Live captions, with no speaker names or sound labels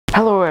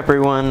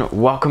everyone,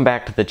 welcome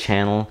back to the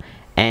channel,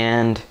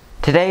 and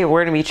today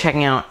we're going to be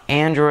checking out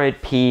Android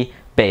P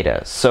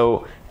beta.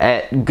 So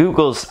at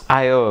Google's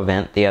I/O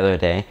event the other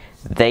day,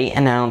 they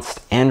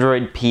announced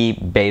Android P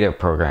beta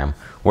program,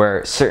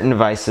 where certain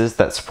devices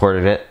that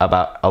supported it,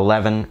 about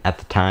 11 at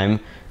the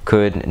time,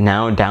 could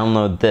now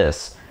download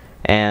this.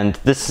 And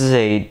this is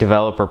a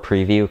developer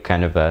preview,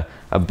 kind of a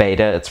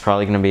beta. It's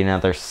probably going to be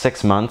another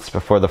 6 months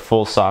before the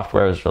full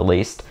software is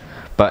released.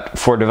 But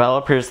for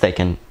developers, they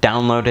can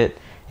download it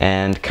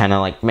and kind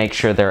of like make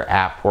sure their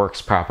app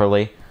works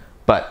properly.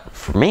 But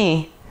for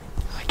me,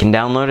 I can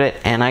download it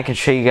and I can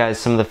show you guys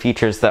some of the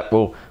features that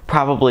will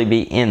probably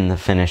be in the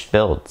finished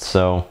build.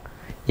 So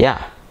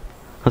yeah,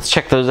 let's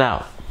check those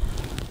out.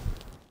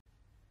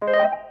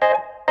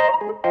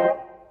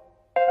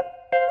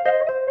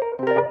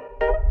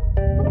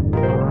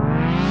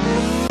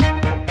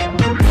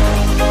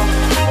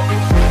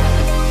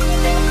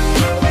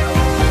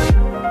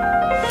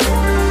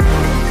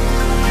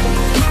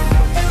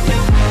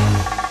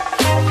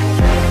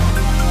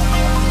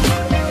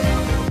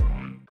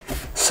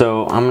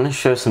 So I'm going to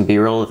show some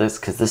B-roll of this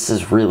because this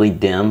is really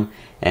dim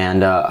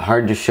and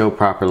hard to show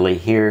properly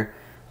here,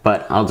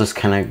 but I'll just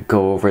kind of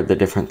go over the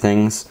different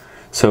things.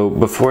 So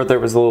before there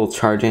was a little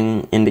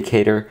charging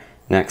indicator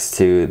next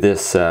to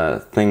this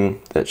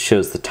thing that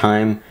shows the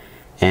time,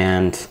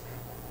 and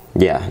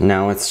yeah,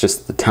 now it's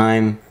just the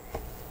time,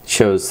 it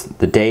shows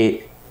the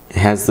date, it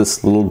has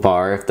this little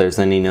bar if there's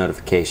any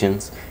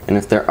notifications, and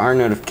if there are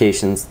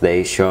notifications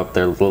they show up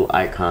their little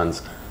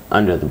icons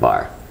under the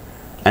bar.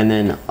 And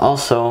then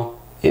also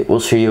it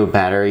will show you a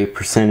battery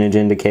percentage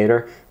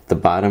indicator at the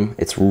bottom.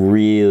 It's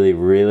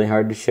really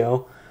hard to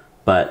show,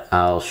 but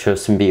I'll show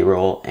some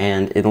B-roll,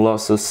 and it'll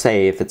also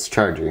say if it's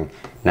charging.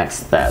 Next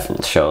to that,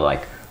 it'll show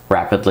like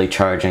rapidly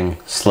charging,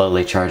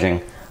 slowly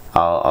charging.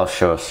 I'll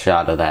show a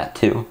shot of that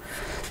too.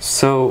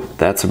 So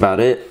that's about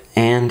it.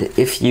 And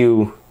if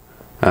you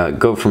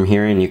go from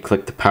here and you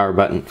click the power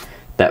button,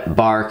 that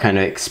bar kind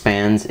of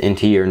expands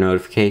into your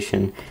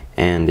notification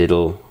and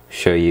it'll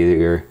show you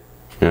your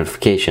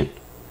notification.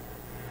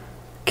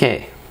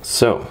 Okay,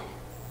 so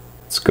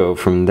let's go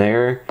from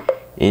there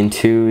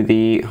into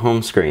the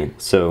home screen.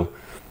 So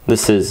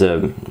this is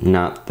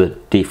not the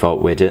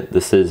default widget.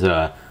 This is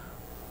another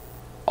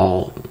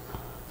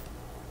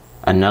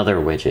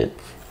widget.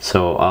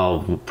 So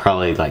I'll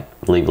probably like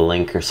leave a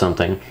link or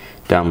something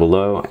down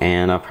below,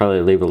 and I'll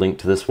probably leave a link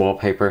to this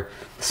wallpaper.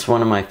 This is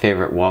one of my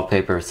favorite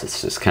wallpapers.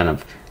 It's just kind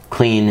of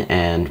clean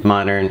and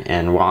modern,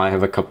 and while I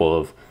have a couple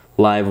of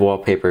live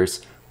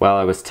wallpapers, while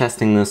I was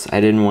testing this,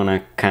 I didn't want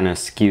to kind of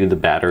skew the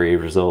battery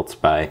results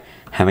by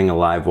having a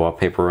live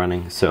wallpaper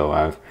running, so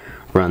I've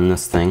run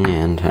this thing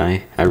and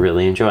I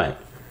really enjoy it.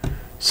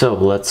 So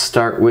let's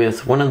start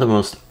with one of the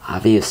most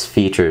obvious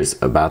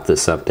features about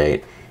this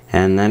update,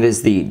 and that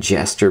is the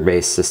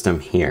gesture-based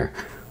system here,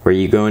 where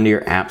you go into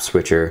your app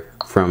switcher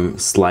from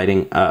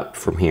sliding up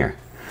from here.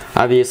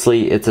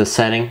 Obviously it's a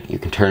setting, you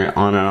can turn it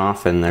on and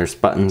off and there's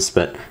buttons,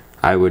 but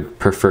I would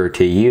prefer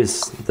to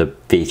use the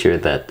feature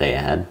that they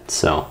add,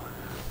 so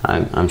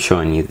I'm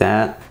showing you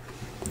that.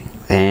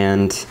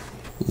 And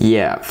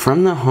yeah,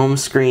 from the home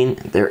screen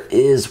there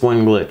is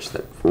one glitch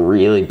that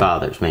really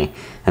bothers me,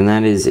 and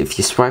that is if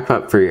you swipe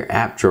up for your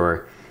app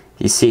drawer,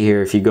 you see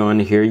here, if you go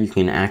into here you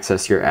can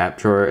access your app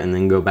drawer and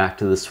then go back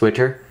to the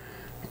switcher,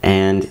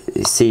 and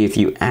you see if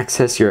you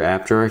access your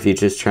app drawer, if you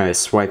just try to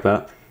swipe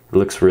up, it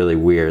looks really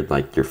weird,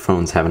 like your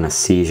phone's having a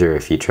seizure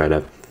if you try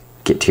to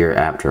get to your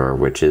app drawer,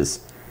 which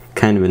is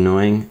kind of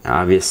annoying.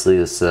 Obviously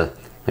this is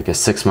like a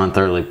 6-month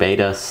early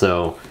beta,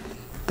 so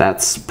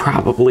that's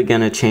probably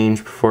gonna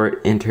change before it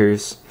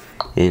enters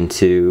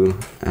into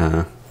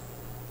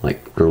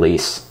like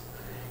release.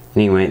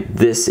 Anyway,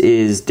 this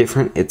is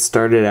different. It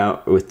started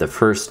out with the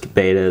first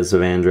betas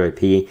of Android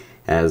P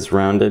as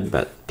rounded,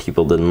 but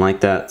people didn't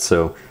like that,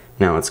 so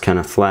now it's kind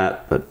of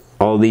flat, but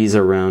all these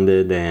are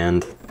rounded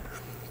and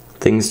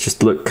things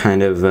just look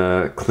kind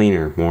of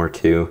cleaner, more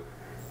to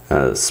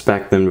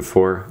spec than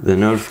before. The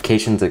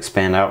notifications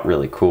expand out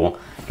really cool.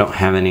 I don't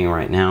have any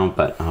right now,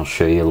 but I'll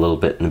show you a little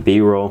bit in the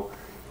B-roll.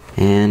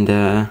 And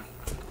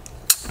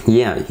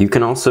yeah, you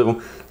can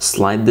also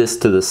slide this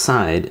to the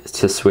side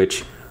to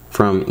switch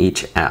from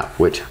each app,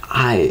 which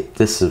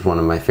this is one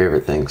of my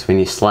favorite things. When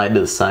you slide to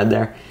the side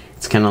there,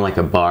 it's kind of like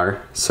a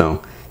bar.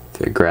 So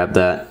if I grab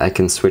that, I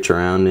can switch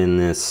around in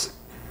these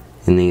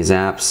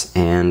apps,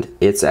 and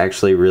it's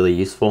actually really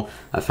useful.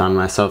 I found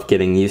myself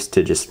getting used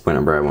to just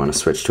whenever I want to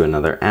switch to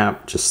another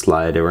app, just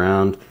slide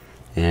around,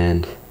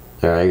 and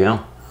there I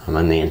go. I'm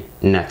on the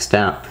next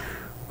app,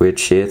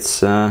 which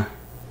it's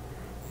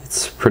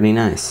pretty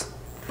nice.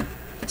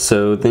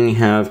 So then you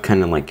have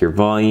kind of like your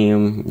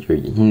volume, your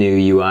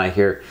new UI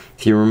here.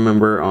 If you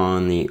remember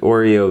on the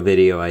Oreo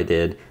video I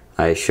did,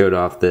 I showed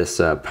off this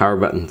power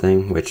button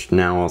thing, which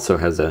now also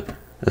has a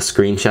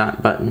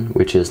screenshot button,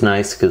 which is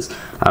nice because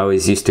I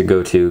always used to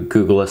go to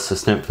Google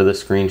Assistant for the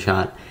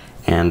screenshot,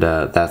 and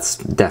that's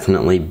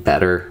definitely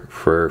better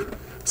for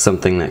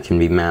something that can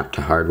be mapped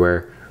to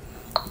hardware.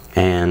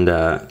 And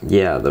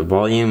yeah, the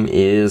volume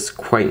is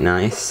quite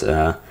nice.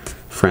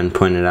 Friend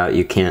pointed out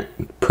you can't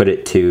put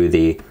it to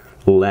the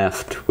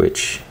left,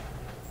 which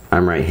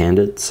I'm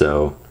right-handed,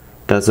 so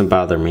it doesn't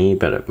bother me,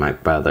 but it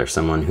might bother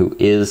someone who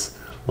is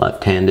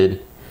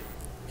left-handed.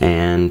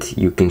 And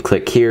you can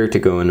click here to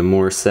go into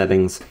more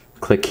settings,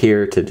 click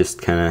here to just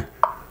kind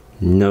of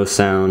no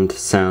sound,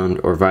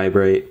 sound, or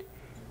vibrate,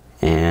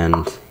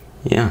 and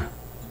yeah.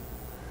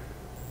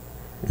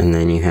 And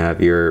then you have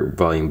your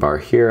volume bar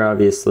here,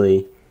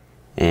 obviously.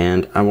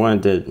 And I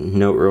wanted to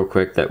note real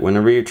quick that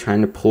whenever you're trying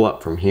to pull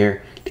up from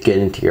here to get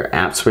into your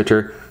app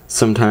switcher,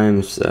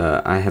 sometimes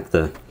I have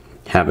the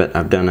habit,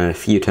 I've done it a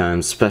few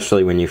times,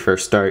 especially when you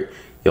first start,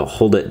 you'll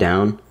hold it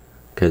down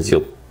because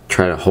you'll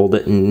try to hold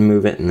it and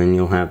move it, and then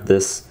you'll have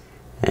this,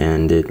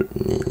 and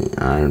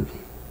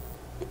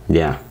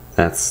yeah,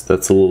 that's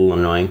a little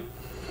annoying.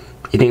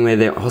 Anyway,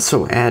 they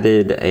also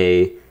added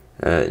a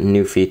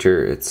new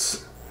feature.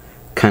 It's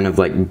kind of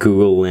like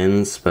Google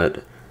Lens,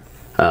 but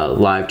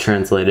live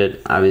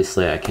translated.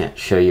 Obviously I can't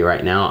show you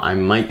right now. I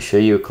might show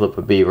you a clip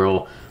of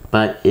B-roll,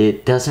 but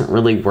it doesn't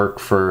really work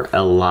for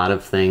a lot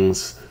of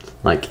things.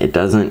 Like, it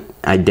doesn't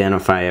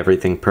identify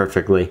everything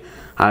perfectly.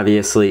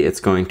 Obviously it's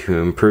going to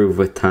improve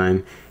with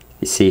time.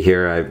 You see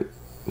here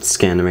I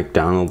scanned a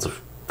McDonald's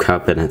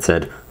cup and it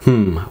said,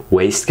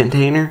 waste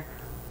container?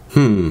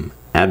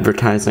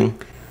 Advertising?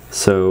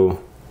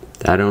 So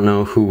I don't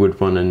know who would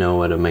want to know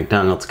what a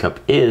McDonald's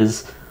cup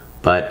is,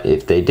 but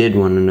if they did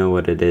want to know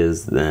what it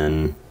is,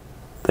 then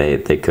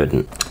they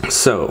couldn't.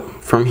 So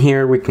from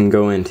here we can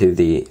go into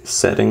the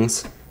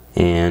settings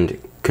and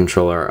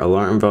control our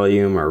alarm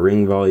volume, our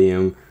ring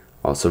volume,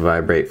 also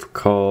vibrate for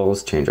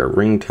calls, change our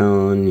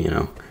ringtone, you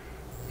know,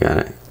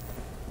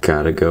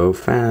 gotta go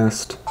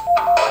fast.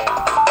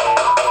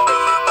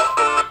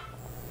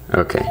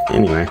 Okay,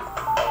 anyway.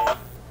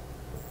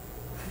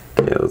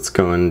 Okay, let's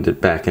go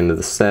back into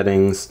the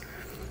settings.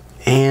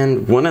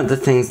 And one of the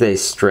things they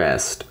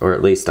stressed, or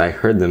at least I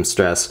heard them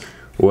stress,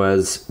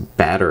 was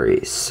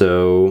battery.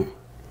 So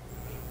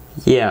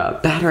yeah,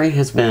 battery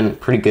has been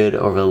pretty good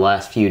over the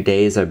last few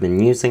days I've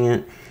been using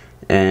it,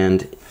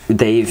 and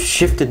they've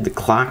shifted the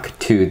clock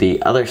to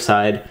the other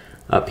side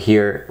up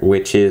here,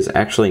 which is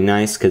actually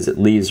nice because it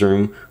leaves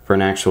room for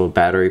an actual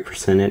battery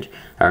percentage.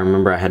 I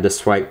remember I had to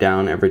swipe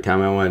down every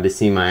time I wanted to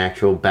see my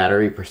actual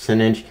battery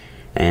percentage,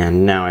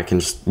 and now I can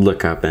just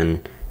look up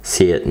and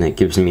see it, and it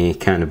gives me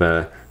kind of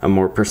a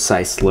more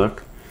precise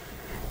look.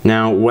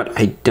 Now what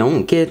I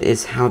don't get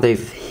is how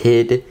they've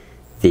hid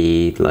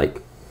the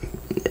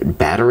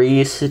battery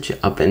usage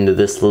up into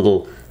this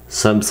little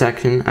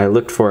subsection. I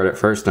looked for it at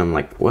first and I'm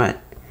like, what?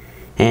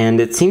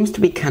 And it seems to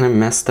be kind of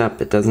messed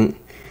up. It doesn't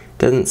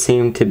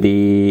seem to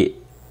be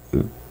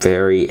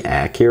very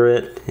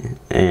accurate,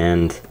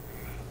 and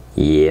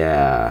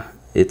yeah,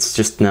 it's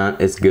just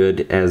not as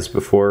good as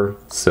before.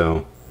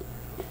 So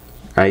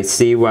I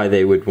see why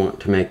they would want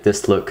to make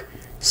this look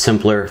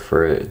simpler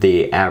for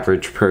the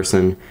average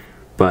person,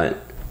 but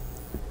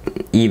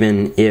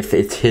even if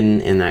it's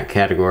hidden in that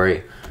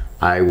category,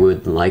 I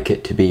would like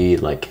it to be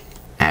like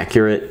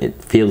accurate.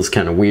 It feels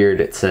kind of weird.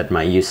 It said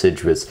my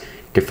usage was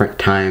different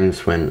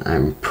times when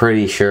I'm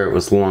pretty sure it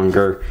was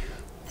longer,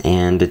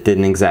 and it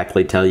didn't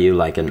exactly tell you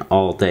like an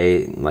all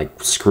day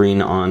like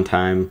screen on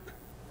time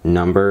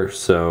number.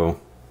 So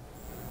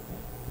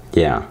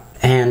yeah.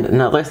 And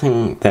another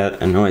thing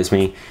that annoys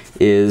me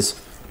is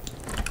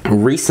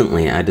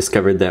recently I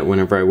discovered that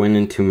whenever I went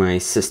into my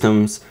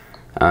systems,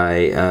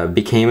 I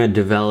became a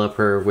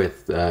developer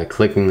with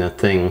clicking the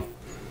thing,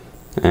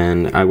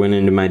 and I went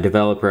into my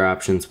developer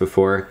options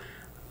before.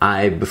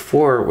 I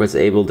before was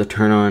able to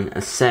turn on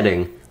a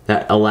setting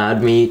that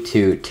allowed me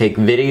to take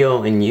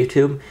video in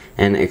YouTube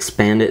and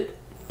expand it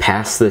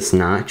past this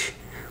notch,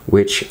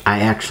 which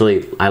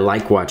I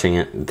like watching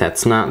it.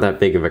 That's not that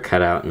big of a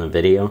cutout in the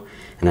video,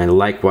 and I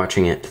like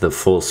watching it to the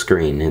full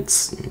screen.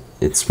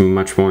 It's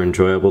much more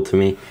enjoyable to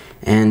me,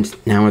 and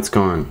now it's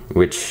gone,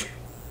 which,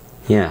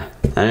 yeah,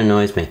 that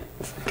annoys me.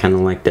 I kind of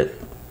liked it.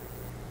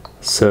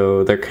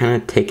 So they're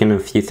kind of taking a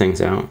few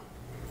things out,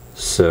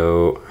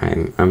 so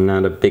I'm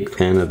not a big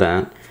fan of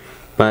that,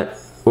 but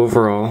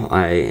overall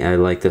I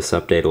like this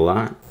update a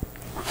lot.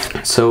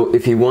 So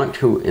if you want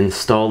to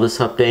install this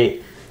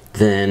update,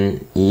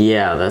 then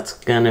yeah, that's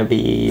gonna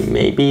be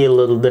maybe a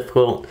little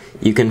difficult.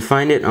 You can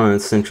find it on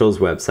Essential's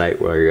website,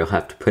 where you'll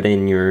have to put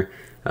in your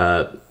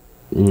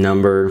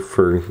number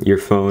for your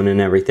phone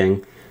and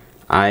everything.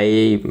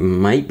 I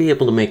might be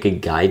able to make a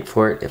guide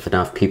for it if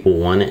enough people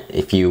want it.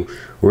 If you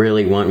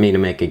really want me to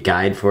make a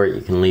guide for it,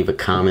 you can leave a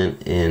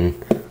comment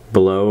in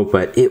below,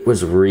 but it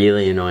was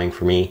really annoying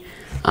for me.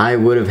 I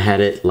would have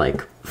had it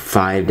like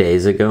 5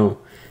 days ago,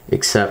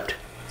 except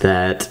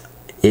that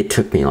it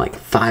took me like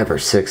 5 or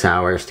 6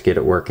 hours to get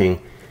it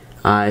working.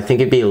 I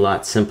think it'd be a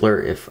lot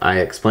simpler if I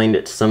explained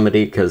it to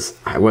somebody, because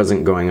I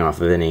wasn't going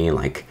off of any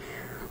like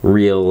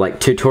real,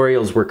 like,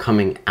 tutorials were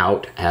coming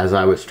out as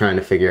I was trying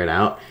to figure it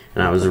out,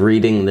 and I was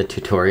reading the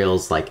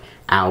tutorials like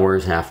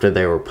hours after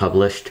they were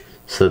published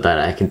so that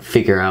I could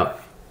figure out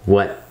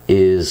what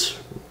is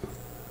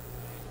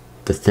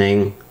the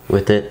thing,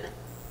 with it.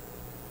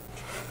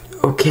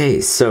 Okay,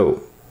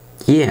 so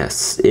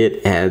yes,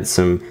 it adds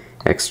some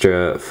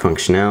extra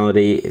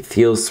functionality. It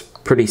feels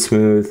pretty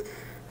smooth.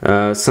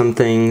 Some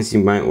things you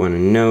might want to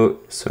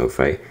note. So if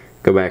I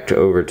go back to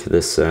over to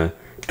this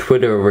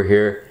Twitter over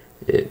here,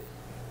 it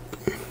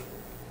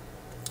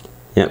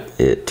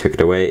took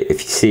it away.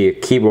 If you see a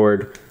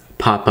keyboard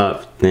pop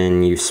up,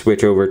 then you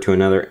switch over to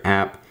another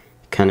app.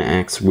 It kind of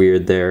acts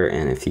weird there,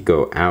 and if you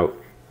go out,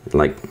 it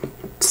like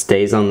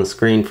stays on the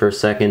screen for a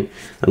second.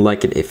 I'd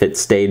like it if it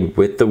stayed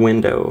with the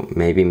window,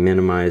 maybe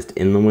minimized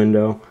in the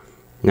window.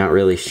 Not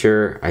really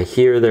sure. I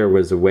hear there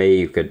was a way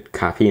you could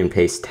copy and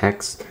paste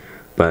text,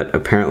 but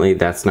apparently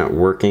that's not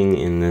working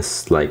in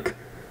this like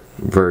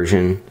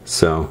version,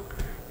 so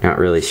not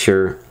really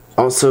sure.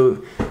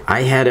 Also,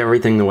 I had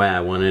everything the way I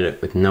wanted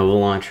it with Nova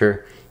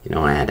Launcher. You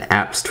know, I had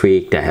apps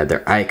tweaked, I had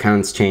their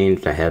icons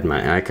changed, I had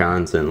my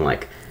icons in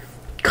like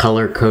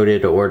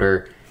color-coded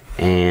order,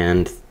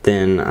 and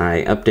then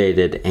I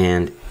updated,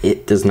 and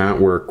it does not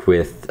work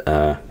with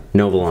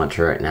Nova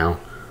Launcher right now,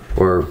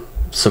 or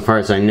so far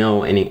as I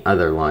know, any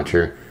other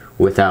launcher,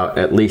 without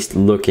at least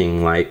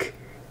looking like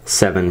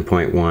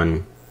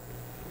 7.1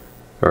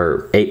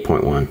 or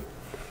 8.1.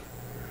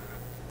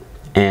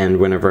 And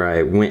whenever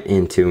I went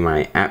into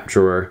my app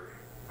drawer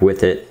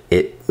with it,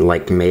 it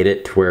like made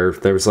it to where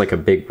there was like a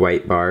big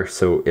white bar,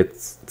 so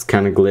it's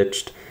kind of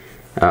glitched.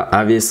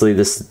 Obviously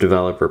this is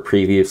developer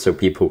preview, so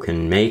people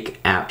can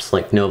make apps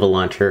like Nova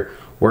Launcher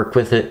work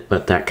with it,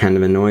 but that kind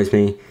of annoys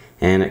me.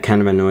 And it kind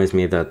of annoys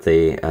me that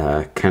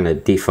the kind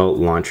of default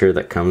launcher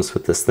that comes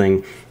with this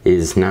thing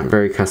is not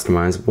very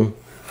customizable.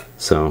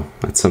 So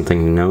that's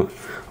something to note.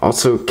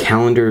 Also,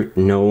 calendar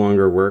no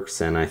longer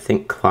works, and I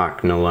think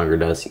clock no longer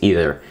does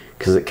either,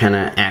 because it kind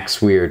of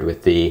acts weird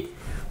with the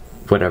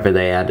whatever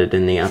they added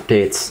in the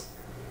updates.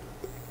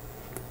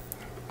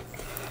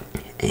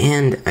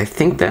 And I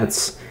think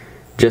that's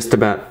just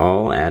about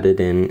all added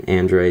in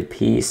Android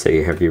P. So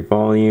you have your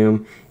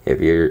volume, you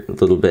have your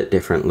little bit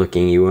different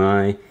looking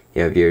UI,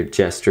 you have your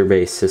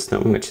gesture-based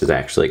system, which is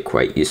actually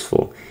quite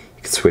useful.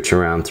 You can switch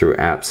around through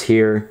apps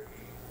here.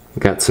 We've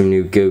got some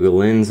new Google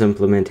Lens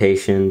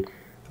implementation.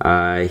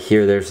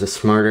 Here there's a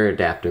smarter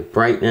adaptive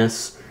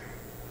brightness,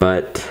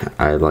 but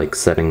I like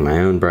setting my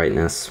own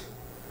brightness.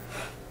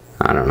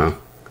 I don't know.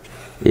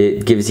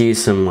 It gives you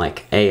some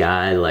like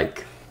AI,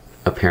 like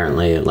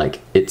apparently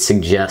like it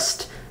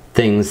suggests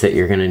things that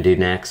you're gonna do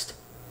next.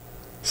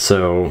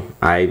 So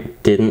I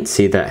didn't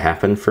see that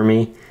happen for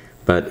me,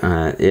 but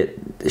it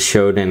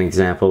showed an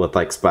example with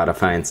like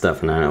Spotify and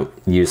stuff, and I don't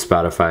use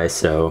Spotify,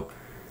 so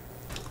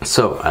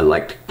I'd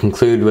like to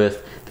conclude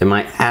with, they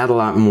might add a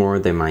lot more,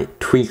 they might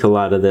tweak a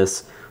lot of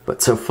this,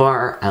 but so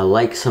far I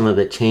like some of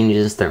the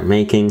changes they're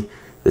making.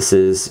 This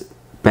is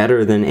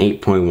better than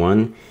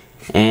 8.1,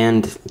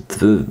 and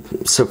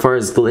so far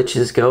as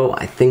glitches go,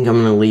 I think I'm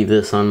going to leave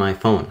this on my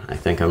phone. I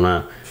think I'm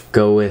going to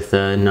go with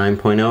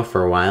 9.0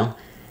 for a while.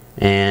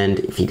 And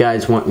if you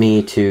guys want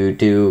me to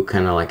do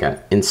kind of like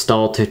a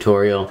install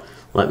tutorial,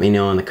 let me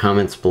know in the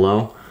comments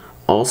below.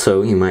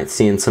 Also, you might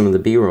see in some of the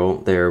B-roll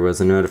there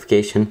was a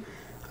notification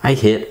I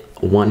hit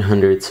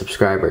 100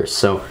 subscribers,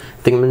 so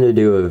I think I'm going to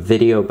do a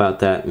video about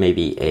that,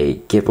 maybe a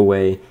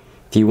giveaway.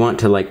 If you want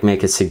to like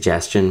make a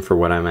suggestion for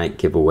what I might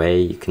give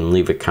away, you can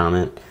leave a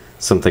comment,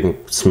 something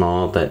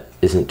small that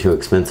isn't too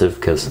expensive,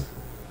 because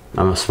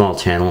I'm a small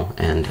channel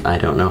and I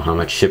don't know how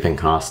much shipping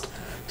costs.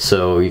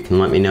 So you can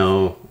let me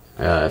know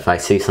if I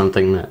see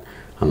something that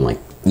I'm like,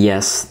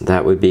 yes,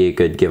 that would be a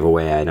good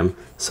giveaway item,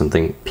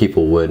 something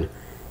people would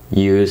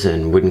use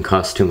and wouldn't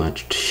cost too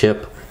much to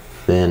ship,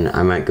 then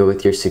I might go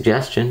with your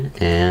suggestion.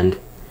 And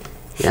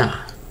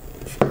yeah,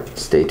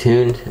 stay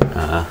tuned.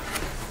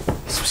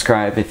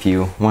 Subscribe if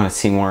you want to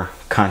see more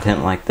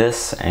content like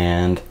this,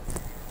 and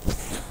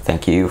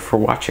thank you for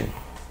watching.